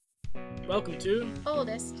Welcome to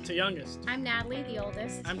Oldest. To Youngest. I'm Natalie, the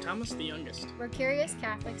oldest. I'm Thomas, the youngest. We're curious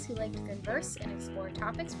Catholics who like to converse and explore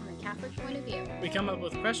topics from a Catholic point of view. We come up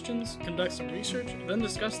with questions, conduct some research, then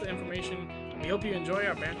discuss the information. We hope you enjoy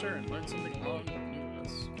our banter and learn something along with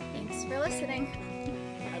us. Thanks for listening.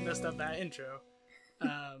 I messed up that intro.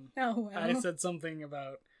 Oh, well. I said something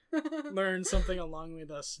about learn something along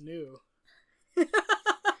with us new.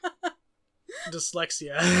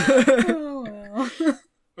 Dyslexia. Oh, well.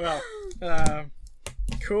 Well,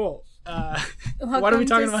 cool. What are we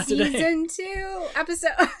talking about today? Season 2,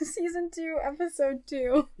 episode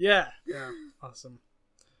 2. Yeah, awesome.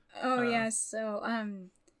 Oh, yes. So,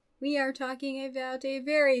 we are talking about a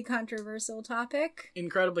very controversial topic.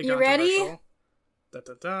 Incredibly You controversial. ready?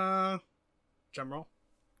 Da-da-da. Drum roll.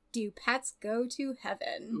 Do pets go to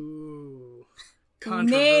heaven? Ooh. We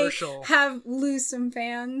Controversial. may have lose some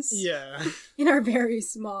fans. Yeah. In our very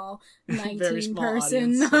small 19 small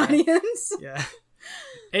person audience, yeah. audience. Yeah.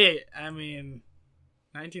 Hey, I mean,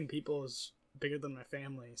 19 people is bigger than my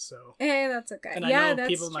family, so. Hey, that's okay. And yeah, I know that's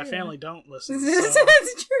people in my true. family don't listen. That's So.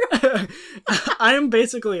 true. I am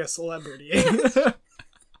basically a celebrity. In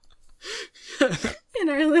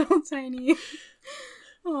our little tiny.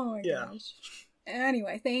 Oh my Yeah. gosh.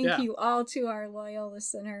 Anyway, thank Yeah. you all to our loyal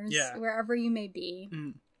listeners, Yeah. wherever you may be.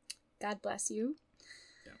 Mm. God bless you.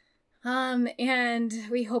 Yeah. And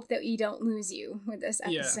we hope that we don't lose you with this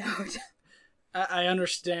Yeah. episode. I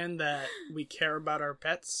understand that we care about our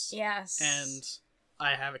pets. Yes. And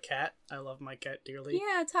I have a cat. I love my cat dearly.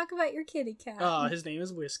 Yeah, talk about your kitty cat. Oh, his name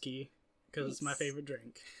is Whiskey, because it's my Nice. favorite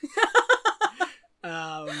drink.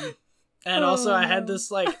 And also I had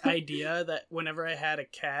this idea that whenever I had a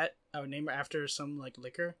cat, I would name her after some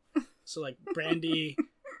liquor. So brandy,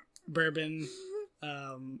 bourbon,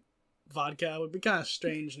 vodka would be kind of a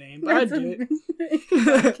strange name, but I'd do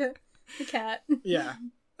it. The cat. Yeah.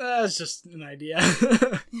 That's just an idea.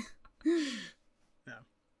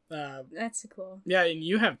 Yeah. That's cool. Yeah, and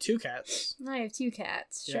you have 2 cats. I have 2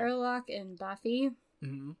 cats, Yeah. Sherlock and Buffy.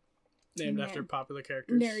 Mm-hmm. Named Yeah. after popular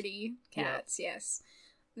characters. Nerdy cats, yes.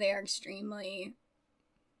 They are extremely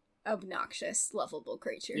obnoxious, lovable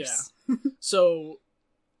creatures. Yeah. So,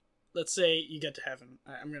 let's say you get to heaven.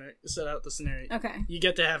 I'm going to set out the scenario. Okay. You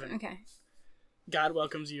get to heaven. Okay. God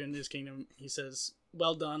welcomes you into his kingdom. He says,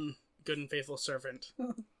 "Well done, good and faithful servant."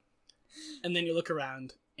 And then you look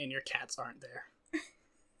around, and your cats aren't there.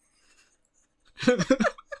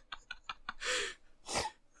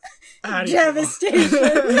 How do you feel? Devastation.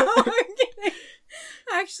 No, I'm kidding.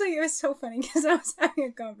 Actually, it was so funny because I was having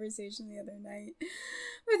a conversation the other night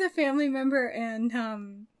with a family member, and I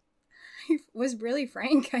was really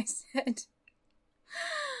frank. I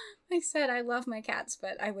said I love my cats,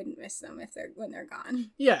 but I wouldn't miss them when they're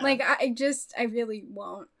gone. Yeah. I really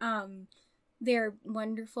won't. They're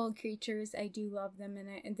wonderful creatures. I do love them,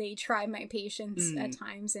 and they try my patience at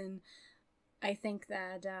times, and I think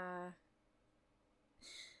that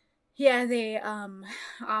they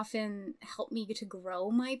often help me to grow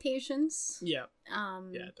my patience. Yeah.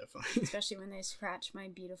 Yeah, definitely. Especially when they scratch my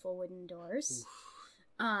beautiful wooden doors.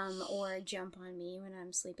 Or jump on me when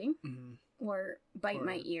I'm sleeping. Mm-hmm. Or bite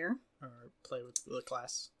my ear. Or play with the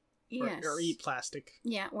glass. Yes. Or eat plastic.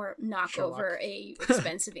 Yeah, or knock Sherlock. over a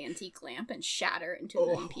expensive antique lamp and shatter it into a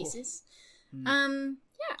million pieces. Mm.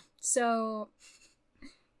 Yeah. So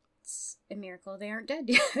it's a miracle they aren't dead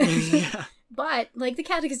yet. Yeah. But the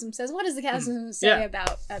catechism says, what does the catechism say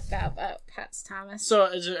about pets, Thomas? So,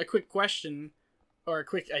 as a quick question, or a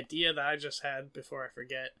quick idea that I just had before I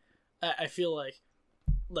forget, I feel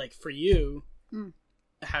like for you,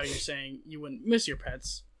 how you're saying you wouldn't miss your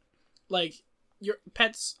pets, your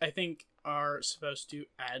pets, I think, are supposed to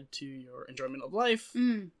add to your enjoyment of life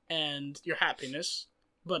and your happiness,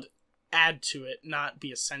 but add to it, not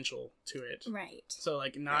be essential to it. Right. So,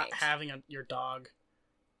 not having your dog,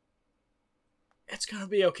 it's gonna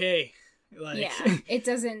be okay. Yeah, it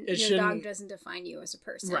doesn't. Your dog doesn't define you as a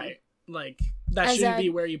person, right? That as shouldn't be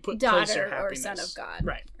where you place your daughter happiness. or son of God,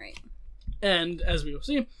 right? Right. And as we will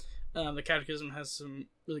see, the Catechism has some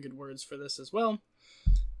really good words for this as well.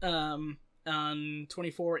 On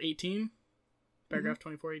 2418, paragraph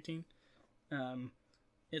 2418,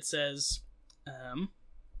 it says,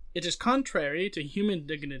 "It is contrary to human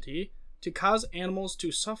dignity to cause animals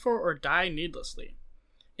to suffer or die needlessly.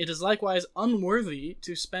 It is likewise unworthy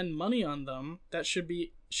to spend money on them that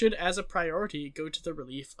should as a priority go to the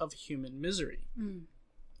relief of human misery.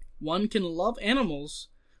 One can love animals,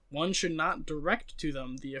 one should not direct to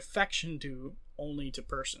them the affection due only to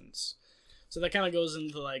persons." So that kind of goes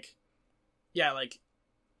into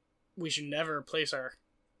we should never place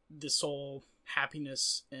the sole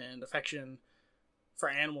happiness and affection for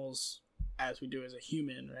animals as we do as a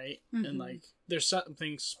human, right? Mm-hmm. And like there's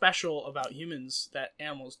something special about humans that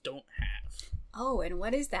animals don't have. Oh, and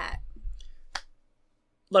what is that?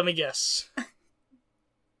 Let me guess.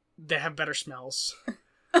 They have better smells.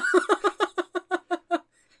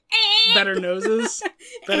 Better noses.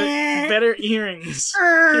 Better earrings.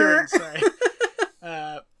 Hearings, sorry.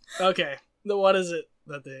 Okay. What is it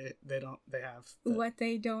that they have? What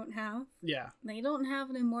they don't have? Yeah. They don't have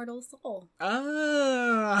an immortal soul.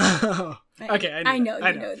 Oh. Okay, I know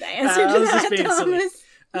you know the answer I to was that, just being silly.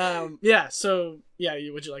 Thomas. Yeah, so, yeah,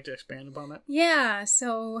 would you like to expand upon that? Yeah,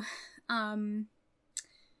 so,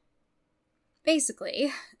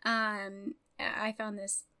 basically, I found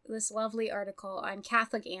this lovely article on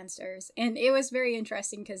Catholic Answers, and it was very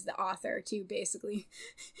interesting because the author, too, basically,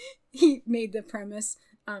 he made the premise,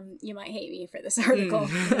 you might hate me for this article.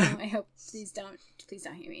 I hope, please don't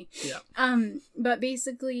hate me. Yeah. But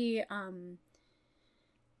basically,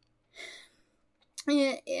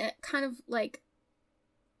 it kind of like,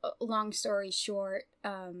 long story short,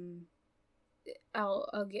 I'll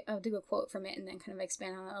do a quote from it and then kind of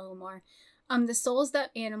expand on it a little more. The souls that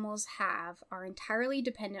animals have are entirely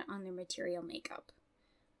dependent on their material makeup,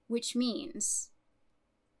 which means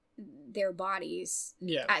their bodies,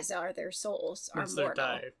 as are their souls, are once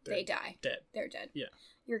mortal. they die. Dead. They're dead. Yeah.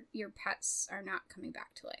 Your pets are not coming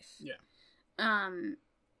back to life. Yeah.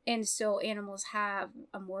 And so animals have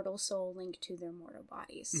a mortal soul linked to their mortal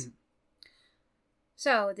bodies. Mm-hmm.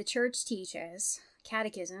 So the church teaches,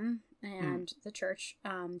 catechism and the church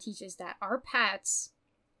teaches that our pets,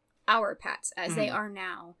 as they are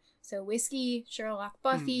now, so Whiskey, Sherlock,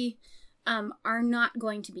 Buffy, are not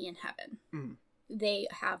going to be in heaven. Mm. They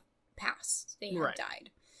have passed. They have died.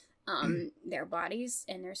 Their bodies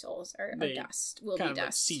and their souls are dust. Will be dust.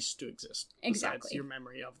 Like cease to exist. Exactly. Besides your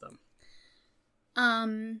memory of them.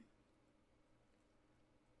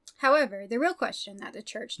 However, the real question that the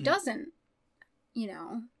church doesn't,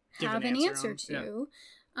 have an answer to,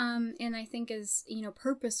 and I think is,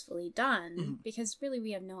 purposefully done, because really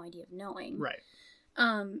we have no idea of knowing. Right.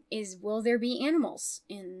 Is will there be animals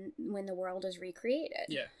when the world is recreated?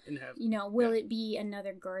 Yeah, in heaven. Will it be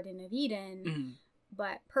another Garden of Eden,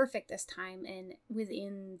 but perfect this time and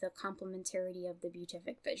within the complementarity of the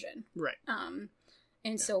beatific vision? Right.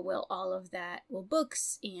 So will all of that, will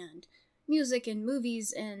books and music and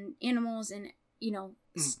movies and animals and,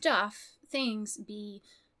 things be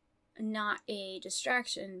not a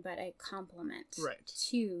distraction, but a complement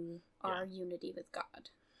to our unity with God?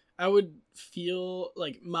 I would feel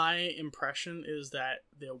like my impression is that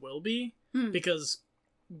there will be, because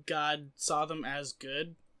God saw them as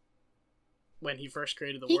good when he first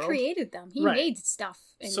created the world. He created them. He made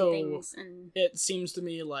stuff and things. And it seems to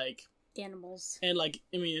me like animals. And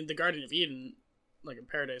the Garden of Eden, like in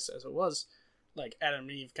paradise as it was, like Adam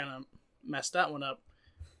and Eve kind of messed that one up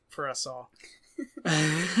for us all.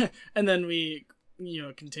 And then we,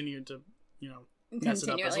 continued to, mess it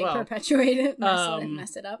up as well. Perpetuate it,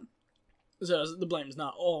 mess it up. So the blame is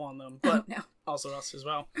not all on them, but also us as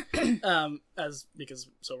well. Because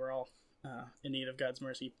we're all in need of God's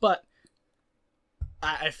mercy. But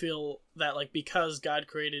I feel that because God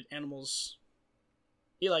created animals,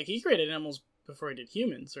 he created animals before he did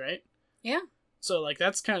humans, right? Yeah. So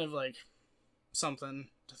that's kind of something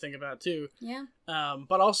to think about too. Yeah.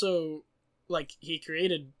 But also he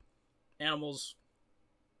created animals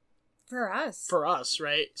for us,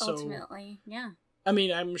 right? Ultimately, yeah. I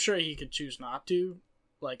mean, I'm sure he could choose not to,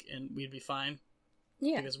 and we'd be fine.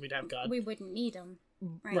 Yeah. Because we'd have God. We wouldn't need him.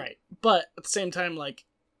 Right. But at the same time, I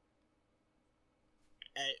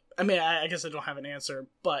guess I don't have an answer,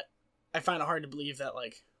 but I find it hard to believe that,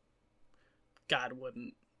 God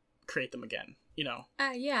wouldn't create them again,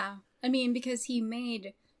 Yeah. I mean, because he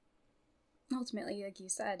made, ultimately, like you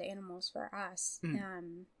said, animals for us.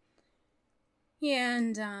 Yeah.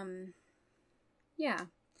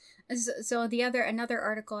 So another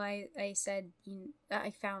article I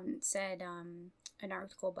found said, an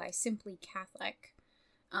article by Simply Catholic,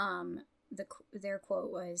 their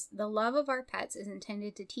quote was, "The love of our pets is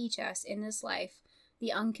intended to teach us in this life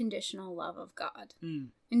the unconditional love of God."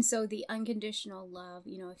 And so the unconditional love,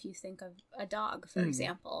 if you think of a dog, for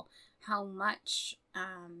example, how much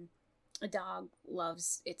a dog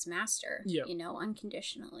loves its master,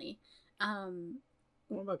 unconditionally.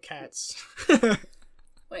 What about cats?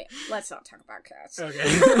 Wait, let's not talk about cats. Okay.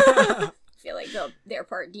 I feel like they're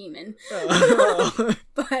part demon.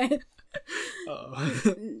 But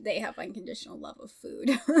they have unconditional love of food.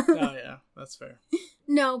 Oh, yeah, that's fair.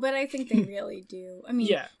 No, but I think they really do. I mean,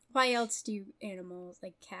 why else do animals,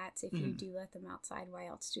 like cats, if you do let them outside, why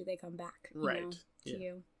else do they come back? To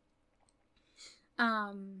you?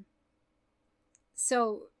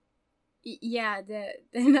 So, yeah,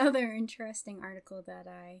 another interesting article that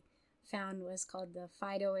I found was called the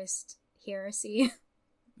Fidoist Heresy.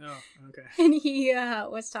 Oh, okay. And he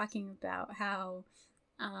was talking about how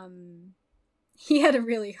he had a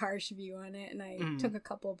really harsh view on it, and I took a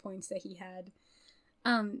couple of points that he had.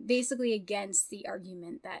 Basically against the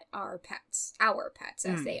argument that our pets,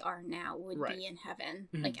 as they are now, would be in heaven.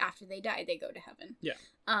 Like, after they die, they go to heaven. Yeah.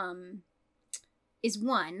 Is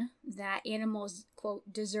one, that animals,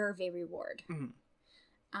 quote, deserve a reward.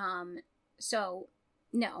 So,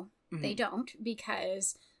 no, they don't,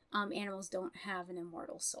 because animals don't have an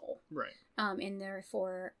immortal soul. Right. And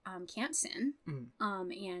therefore can't sin,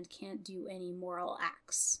 and can't do any moral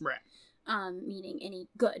acts. Right. Meaning any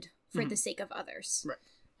good for the sake of others. Right.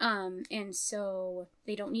 And so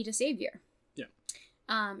they don't need a savior. Yeah.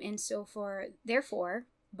 And so therefore,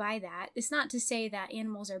 by that, it's not to say that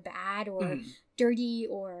animals are bad or dirty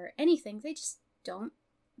or anything. They just don't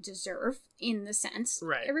deserve, in the sense,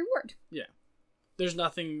 a reward. Yeah. There's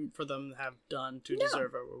nothing for them to have done to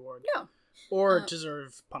deserve a reward. No. Or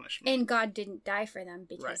deserve punishment. And God didn't die for them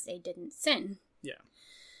because they didn't sin. Yeah.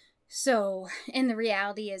 So, and the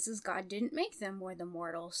reality is God didn't make them with a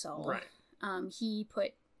mortal soul. Right. He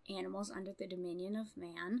put animals under the dominion of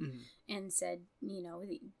man and said,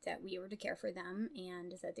 that we were to care for them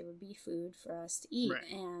and that they would be food for us to eat. Right.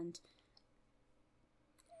 And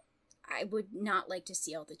I would not like to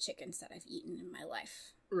see all the chickens that I've eaten in my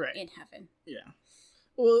life in heaven. Yeah.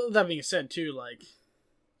 Well, that being said, too, like,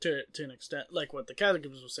 to an extent, like what the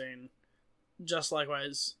Catechism was saying, just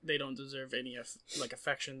likewise, they don't deserve any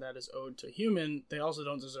affection that is owed to human. They also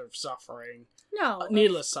don't deserve suffering. No,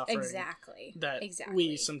 needless suffering. Exactly. That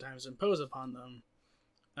we sometimes impose upon them.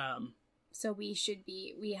 So we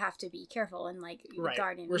have to be careful, and like right.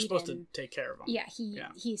 Garden We're Eden, supposed to take care of them. Yeah,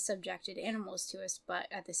 he subjected animals to us, but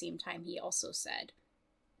at the same time, he also said,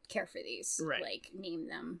 care for these. Right. Like, name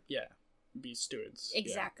them. Yeah. Be stewards.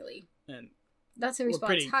 Exactly. Yeah. And that's a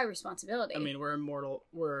high responsibility. I mean, we're immortal.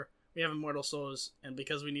 We have immortal souls, and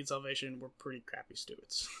because we need salvation, we're pretty crappy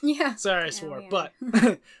stewards. Yeah. Sorry, I swore, but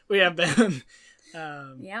we have been.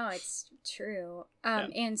 Yeah, it's true.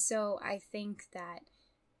 And so I think the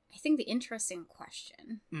interesting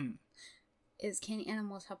question is, can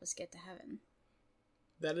animals help us get to heaven?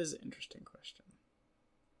 That is an interesting question.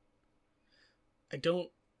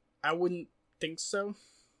 I wouldn't think so.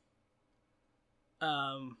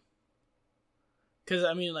 Because,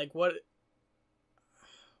 I mean, like, what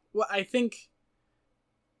I think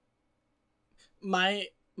my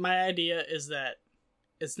idea is that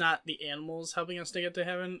it's not the animals helping us to get to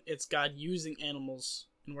heaven, it's God using animals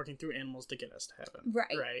and working through animals to get us to heaven.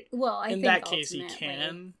 Right. Well, I think in that case he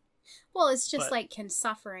can. Well, it's just like, can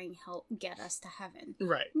suffering help get us to heaven?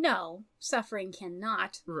 Right. No, suffering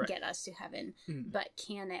cannot get us to heaven, but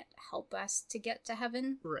can it help us to get to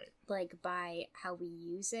heaven? Right. Like, by how we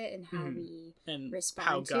use it and how we respond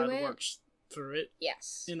how to God it. works through it.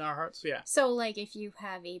 Yes. In our hearts, yeah. So, like, if you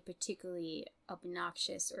have a particularly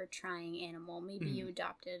obnoxious or trying animal, maybe you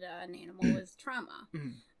adopted an animal with trauma.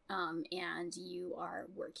 And you are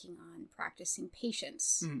working on practicing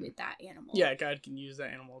patience with that animal. Yeah, God can use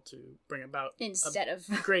that animal to bring about instead of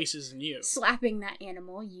graces in you. Slapping that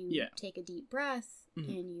animal, you take a deep breath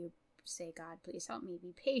and you say, God, please help me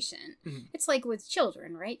be patient. It's like with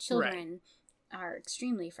children, right? Children are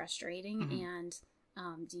extremely frustrating, and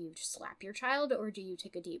do you just slap your child, or do you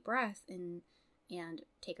take a deep breath and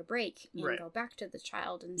take a break and go back to the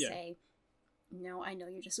child and say, no, I know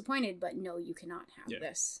you're disappointed, but no, you cannot have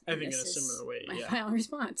this. I think in a similar way, my final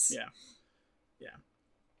response. Yeah.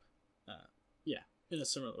 In a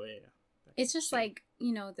similar way, It's just like,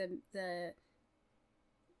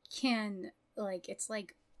 it's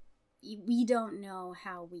like we don't know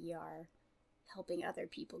how we are helping other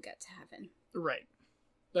people get to heaven. Right.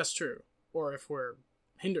 That's true. Or if we're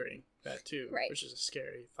hindering that too, right. which is a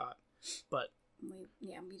scary thought. But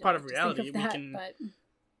we don't part of reality, of that, we can... But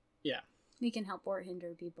we can help or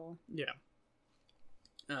hinder people. Yeah.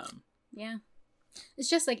 Yeah. It's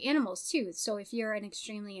just like animals too. So if you're an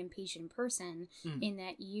extremely impatient person, in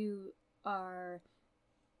that you are,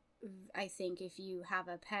 I think if you have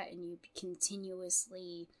a pet and you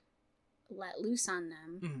continuously let loose on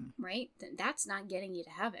them, right? Then that's not getting you to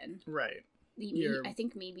heaven. Right. I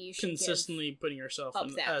think maybe you should consistently putting yourself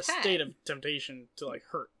in a state of temptation to like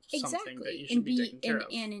hurt something that you should be taking care of.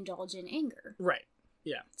 And indulge in anger. Right.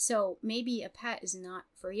 Yeah. So maybe a pet is not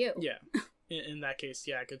for you. Yeah. In that case,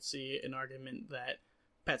 I could see an argument that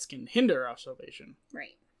pets can hinder our salvation.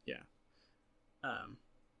 Right. Yeah.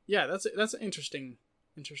 That's an interesting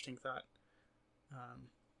thought.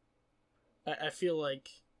 I feel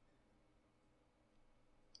like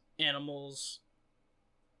animals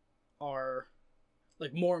are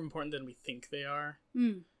like more important than we think they are.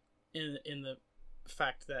 Mm. In the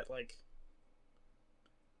fact that, like,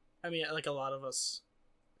 I mean, like, a lot of us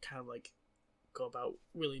kind of like go about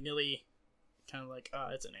willy-nilly, kind of like,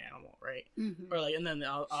 it's an animal, right? Mm-hmm. Or like, and then the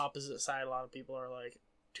opposite side, a lot of people are like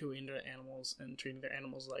too into animals and treating their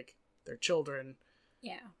animals like their children.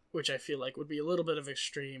 Yeah. Which I feel like would be a little bit of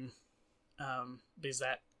extreme, because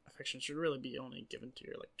that affection should really be only given to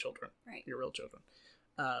your, like, children, right? Your real children,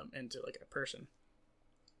 and to, like, a person.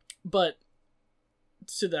 But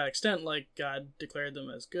to that extent, like, God declared them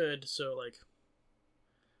as good, so, like,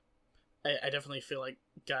 I definitely feel like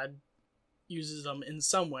God uses them in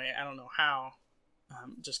some way. I don't know how,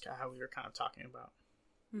 just how we were kind of talking about.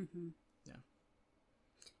 Mm-hmm. Yeah.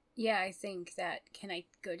 Yeah, I think that, can I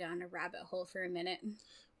go down a rabbit hole for a minute?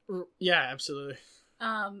 Yeah, absolutely.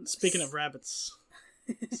 Speaking of rabbits.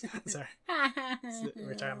 Sorry.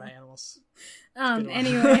 We're talking about animals.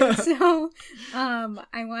 Anyway, so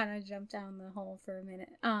I want to jump down the hole for a minute.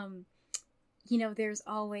 You know, there's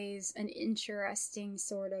always an interesting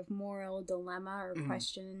sort of moral dilemma or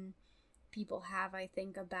question people have, I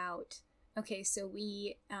think, about, okay, so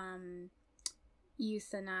we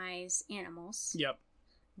euthanize animals. Yep.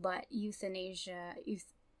 But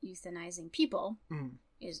euthanizing people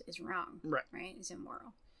is wrong. Right. Right? Is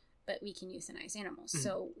immoral. But we can euthanize animals.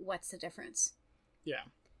 So what's the difference? Yeah.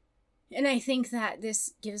 And I think that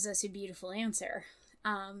this gives us a beautiful answer.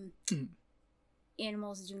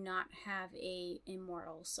 Animals do not have a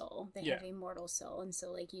immortal soul. They have a mortal soul. And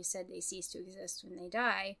so, like you said, they cease to exist when they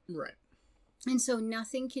die. Right. And so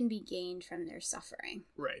nothing can be gained from their suffering.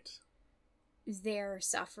 Right. Their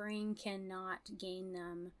suffering cannot gain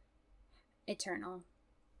them eternal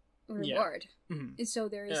reward. Yeah. Mm-hmm. And so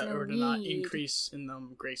there is no or to need. not increase in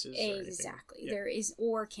them graces. Exactly. There is,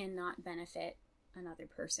 or cannot benefit another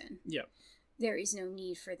person. Yep. There is no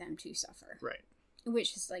need for them to suffer. Right.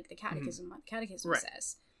 Which is like the catechism, what the catechism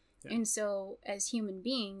says. Yeah. And so as human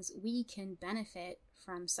beings, we can benefit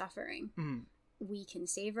from suffering. Mm-hmm. We can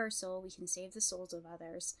save our soul, we can save the souls of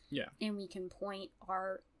others. Yeah. And we can point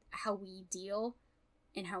how we deal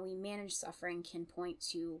and how we manage suffering can point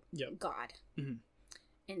to God. Mm-hmm.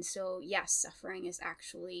 And so, yes, suffering is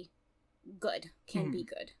actually good, can be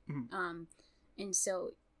good. Mm-hmm. And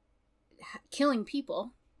so killing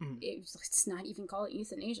people, let's not even call it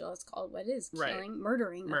euthanasia, it's called what it is, killing,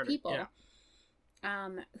 murdering of people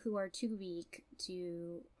who are too weak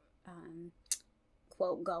to,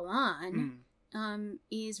 quote, go on,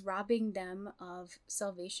 is robbing them of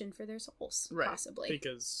salvation for their souls, possibly.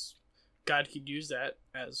 Because God could use that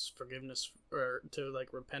as forgiveness or to,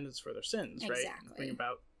 like, repentance for their sins, right? Exactly. Bring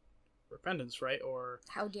about repentance, right? Or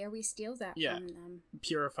how dare we steal that from them?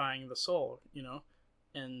 Purifying the soul, you know?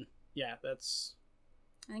 And yeah, that's...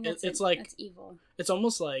 I think that's that's evil. It's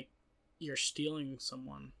almost like you're stealing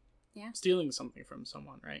someone. Yeah. Stealing something from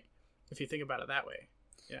someone, right? If you think about it that way.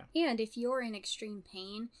 Yeah. And if you're in extreme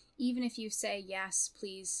pain, even if you say, yes,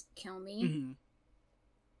 please kill me,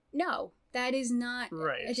 no, that is not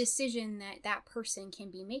a decision that person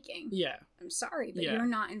can be making. Yeah. I'm sorry, but you're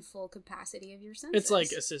not in full capacity of your senses. It's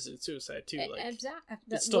like assisted suicide, too. Like, exactly.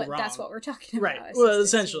 It's still wrong. That's what we're talking about. Right. Well,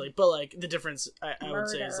 essentially. But, like, the difference, I would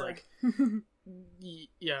say, is, like,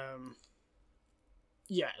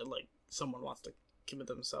 like, someone wants to commit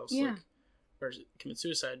themselves, like, or commit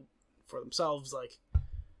suicide for themselves, like,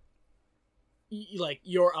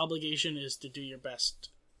 your obligation is to do your best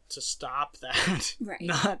to stop that,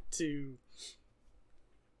 not to,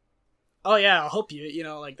 oh yeah, I'll help you, you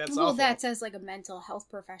know, like, that's awful. That's as, like, a mental health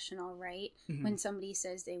professional, right? When somebody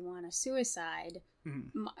says they want a suicide,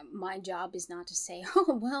 my job is not to say,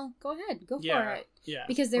 oh, well, go ahead, go for it. Yeah.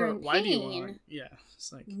 Because they're in pain. Why do you want to,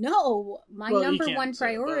 it's like, no, my number one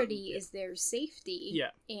priority is their safety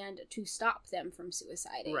and to stop them from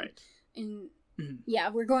suiciding. Right. And yeah,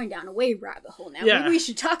 we're going down a way rabbit hole now. Maybe we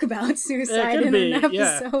should talk about suicide in an episode.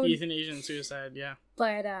 Yeah, euthanasia and suicide,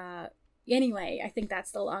 But anyway, I think that's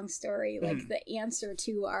the long story. Like, the answer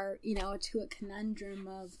to our, to a conundrum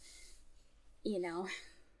of,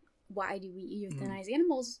 why do we euthanize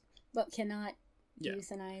animals but cannot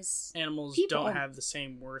euthanize animals? People don't have the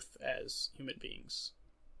same worth as human beings.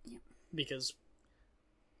 Yeah. Because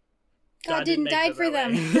God didn't die for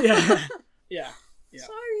them. Yeah.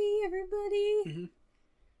 Sorry, everybody.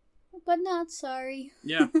 But not sorry.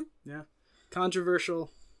 Yeah. Controversial.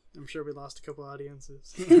 I'm sure we lost a couple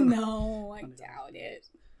audiences. No, I doubt it.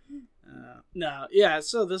 No, yeah,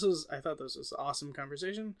 so I thought this was an awesome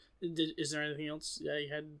conversation. Is there anything else you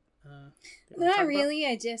had you wanna talk Not about? really.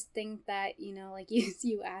 I just think that, like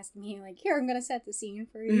you asked me, like, here, I'm gonna set the scene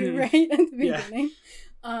for you, Mhm. right at the Yeah. beginning.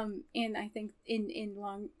 And I think in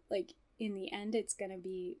the end, it's gonna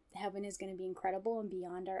be, heaven is gonna be incredible and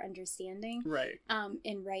beyond our understanding. Right.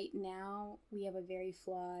 And right now we have a very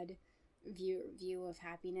flawed view of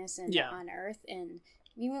happiness and Yeah. on earth, and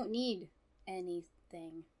we won't need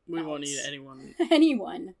anything. We won't need else.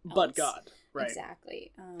 anyone but but God. Right.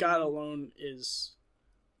 Exactly. God alone is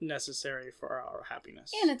necessary for our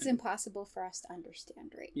happiness. And it's impossible for us to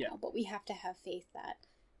understand right Yeah. now, but we have to have faith that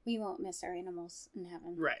we won't miss our animals in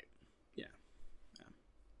heaven. Right. Yeah.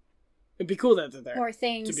 It'd be cool that they're there. Or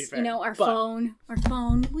things, to be fair. our But- phone. Our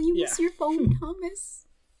phone. Will you miss Yeah. your phone, Thomas?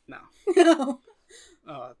 No. No.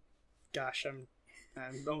 Oh, gosh, I'm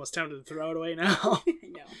almost tempted to throw it away now. I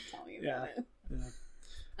know. Tell me about Yeah. it. Yeah.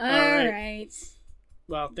 All right. right.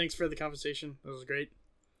 Well, thanks for the conversation. That was great.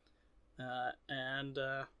 And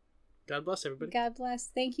God bless everybody. God bless.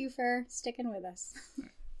 Thank you for sticking with us.